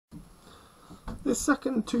This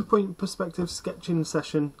second 2-point perspective sketching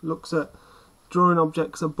session looks at drawing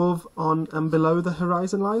objects above, on and below the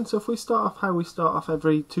horizon line. So if we start off how we start off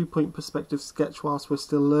every 2-point perspective sketch whilst we're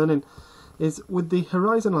still learning, is with the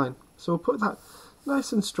horizon line. So we'll put that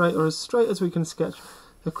nice and straight, or as straight as we can sketch,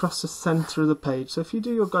 across the centre of the page. So if you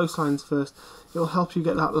do your ghost lines first, it'll help you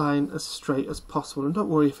get that line as straight as possible, and don't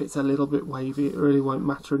worry if it's a little bit wavy, it really won't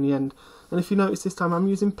matter in the end. And if you notice this time I'm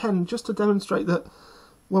using pen just to demonstrate that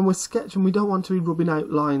when we're sketching we don't want to be rubbing out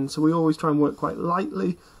lines, so we always try and work quite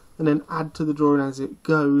lightly and then add to the drawing as it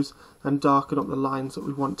goes and darken up the lines that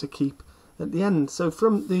we want to keep at the end. So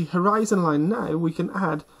from the horizon line now we can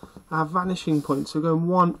add our vanishing points, so we're going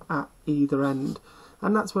one at either end,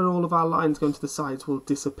 and that's where all of our lines going to the sides will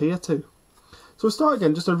disappear to. So we'll start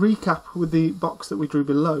again, just a recap with the box that we drew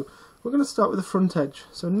below. We're going to start with the front edge,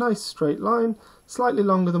 so nice straight line, slightly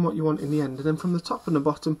longer than what you want in the end, and then from the top and the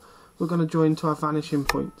bottom we're going to join to our vanishing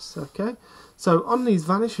points. Okay, so on these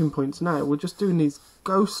vanishing points now we're just doing these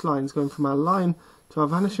ghost lines going from our line to our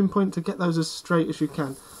vanishing point to get those as straight as you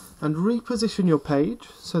can, and reposition your page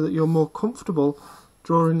so that you're more comfortable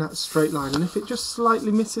drawing that straight line. And if it just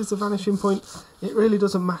slightly misses the vanishing point, it really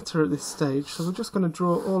doesn't matter at this stage, so we're just going to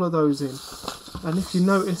draw all of those in. And if you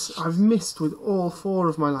notice, I've missed with all 4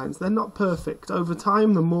 of my lines. They're not perfect. Over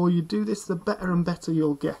time, the more you do this, the better and better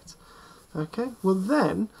you'll get. Okay, we're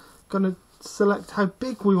then going to select how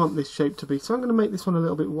big we want this shape to be. So I'm going to make this one a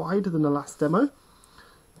little bit wider than the last demo,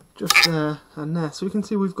 just there and there. So you can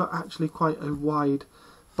see we've got actually quite a wide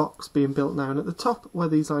box being built now, and at the top where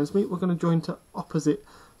these lines meet we're going to join to opposite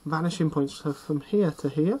vanishing points, so from here to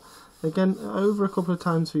here. Again, over a couple of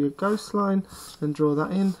times for your ghost line, and draw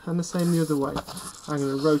that in, and the same the other way. I'm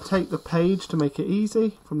going to rotate the page to make it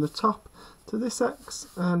easy from the top to this X,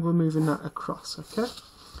 and we're moving that across. Okay,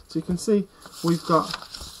 so you can see we've got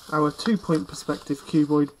our 2-point perspective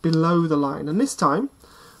cuboid below the line, and this time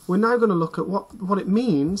we're now going to look at what it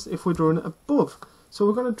means if we're drawing it above. So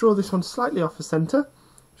we're going to draw this one slightly off the centre.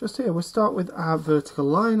 Just here, we'll start with our vertical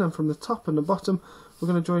line, and from the top and the bottom we're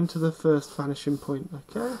going to join to the first vanishing point.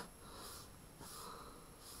 Okay,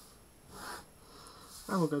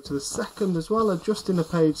 and we'll go to the second as well, adjusting the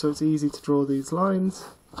page so it's easy to draw these lines.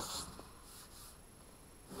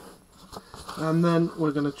 And then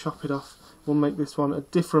we're going to chop it off. We'll make this one a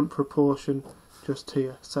different proportion just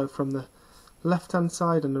here, so from the left hand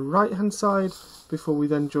side and the right hand side, before we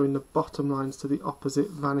then join the bottom lines to the opposite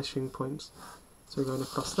vanishing points. So we're going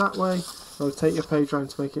across that way, rotate your page around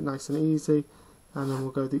to make it nice and easy, and then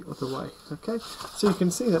we'll go the other way. Okay, so you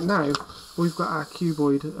can see that now we've got our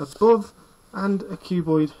cuboid above and a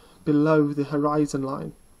cuboid below the horizon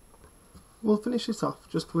line. We'll finish this off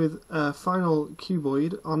just with a final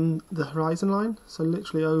cuboid on the horizon line, so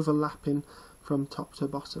literally overlapping from top to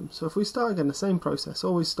bottom. So if we start again, the same process,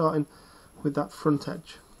 always starting with that front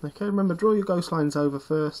edge. Okay, remember, draw your ghost lines over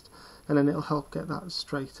first, and then it'll help get that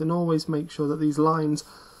straight. And always make sure that these lines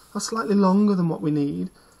are slightly longer than what we need,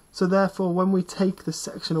 so therefore when we take the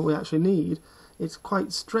section that we actually need, it's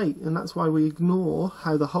quite straight, and that's why we ignore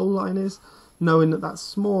how the whole line is, knowing that that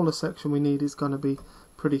smaller section we need is going to be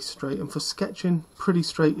pretty straight. And for sketching, pretty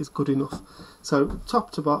straight is good enough. So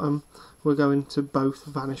top to bottom we're going to both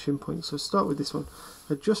vanishing points. So start with this one,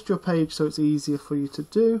 adjust your page so it's easier for you to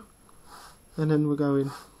do, and then we're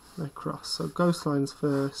going across. So ghost lines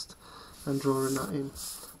first and drawing that in.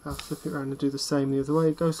 I'll flip it around and do the same the other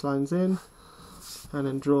way, ghost lines in, and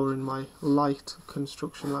then drawing my light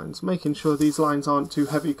construction lines, making sure these lines aren't too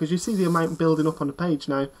heavy, because you see the amount building up on the page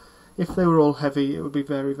now. If they were all heavy it would be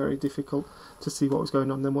very, very difficult to see what was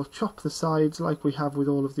going on. Then we'll chop the sides like we have with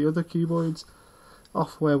all of the other cuboids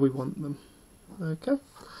off where we want them. Okay,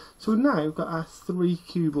 so we've now got our 3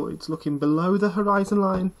 cuboids looking below the horizon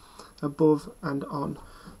line, above and on.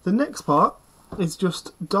 The next part is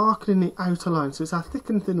just darkening the outer line, so it's our thick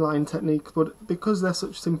and thin line technique, but because they're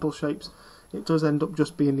such simple shapes it does end up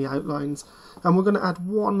just being the outlines. And we're going to add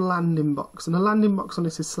 1 landing box, and the landing box on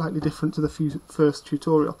this is slightly different to the first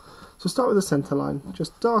tutorial. So start with the centre line,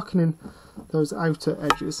 just darkening those outer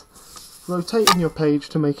edges, rotating your page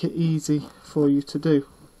to make it easy for you to do.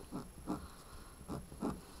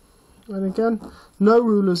 And again, no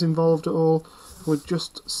rulers involved at all, we're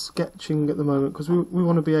just sketching at the moment because we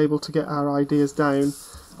want to be able to get our ideas down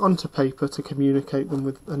onto paper to communicate them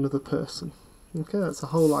with another person. Okay, that's the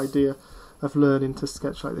whole idea of learning to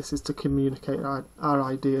sketch like this, is to communicate our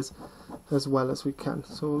ideas as well as we can.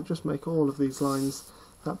 So we'll just make all of these lines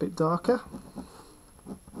that bit darker.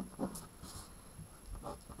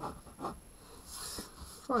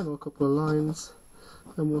 Final couple of lines,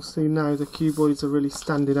 and we'll see now the cuboids are really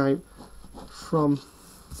standing out from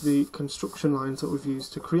the construction lines that we've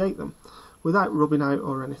used to create them. without rubbing out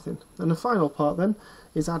or anything. And the final part then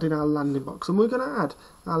is adding our landing box, and we're going to add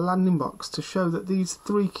our landing box to show that these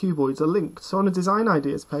three cuboids are linked. So on a design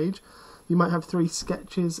ideas page you might have three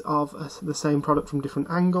sketches of the same product from different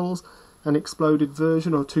angles, an exploded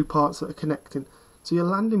version, or two parts that are connecting. So your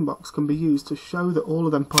landing box can be used to show that all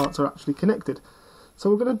of them parts are actually connected. So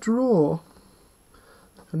we're going to draw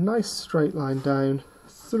a nice straight line down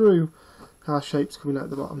through our shapes coming out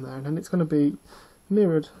the bottom there, and then it's going to be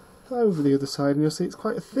mirrored over the other side, and you'll see it's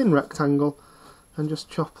quite a thin rectangle, and just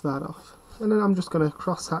chop that off. And then I'm just going to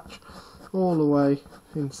cross hatch all the way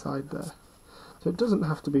inside there. So it doesn't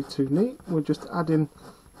have to be too neat, we're just adding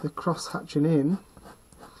the cross hatching in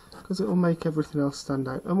because it will make everything else stand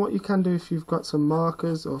out. And what you can do if you've got some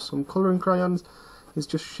markers or some colouring crayons is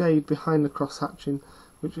just shade behind the cross hatching,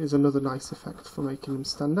 which is another nice effect for making them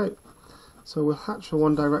stand out. So we'll hatch for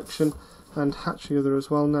one direction and hatch the other as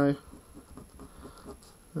well now.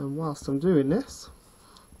 And whilst I'm doing this,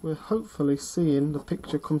 we're hopefully seeing the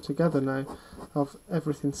picture come together now of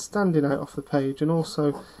everything standing out off the page and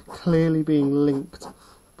also clearly being linked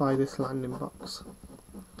by this landing box.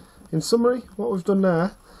 In summary, what we've done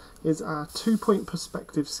there is our 2-point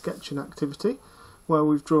perspective sketching activity, where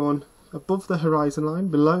we've drawn above the horizon line,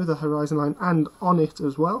 below the horizon line and on it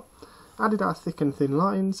as well, added our thick and thin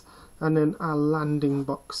lines, and then our landing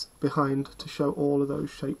box behind to show all of those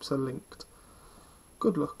shapes are linked.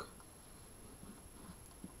 Good luck.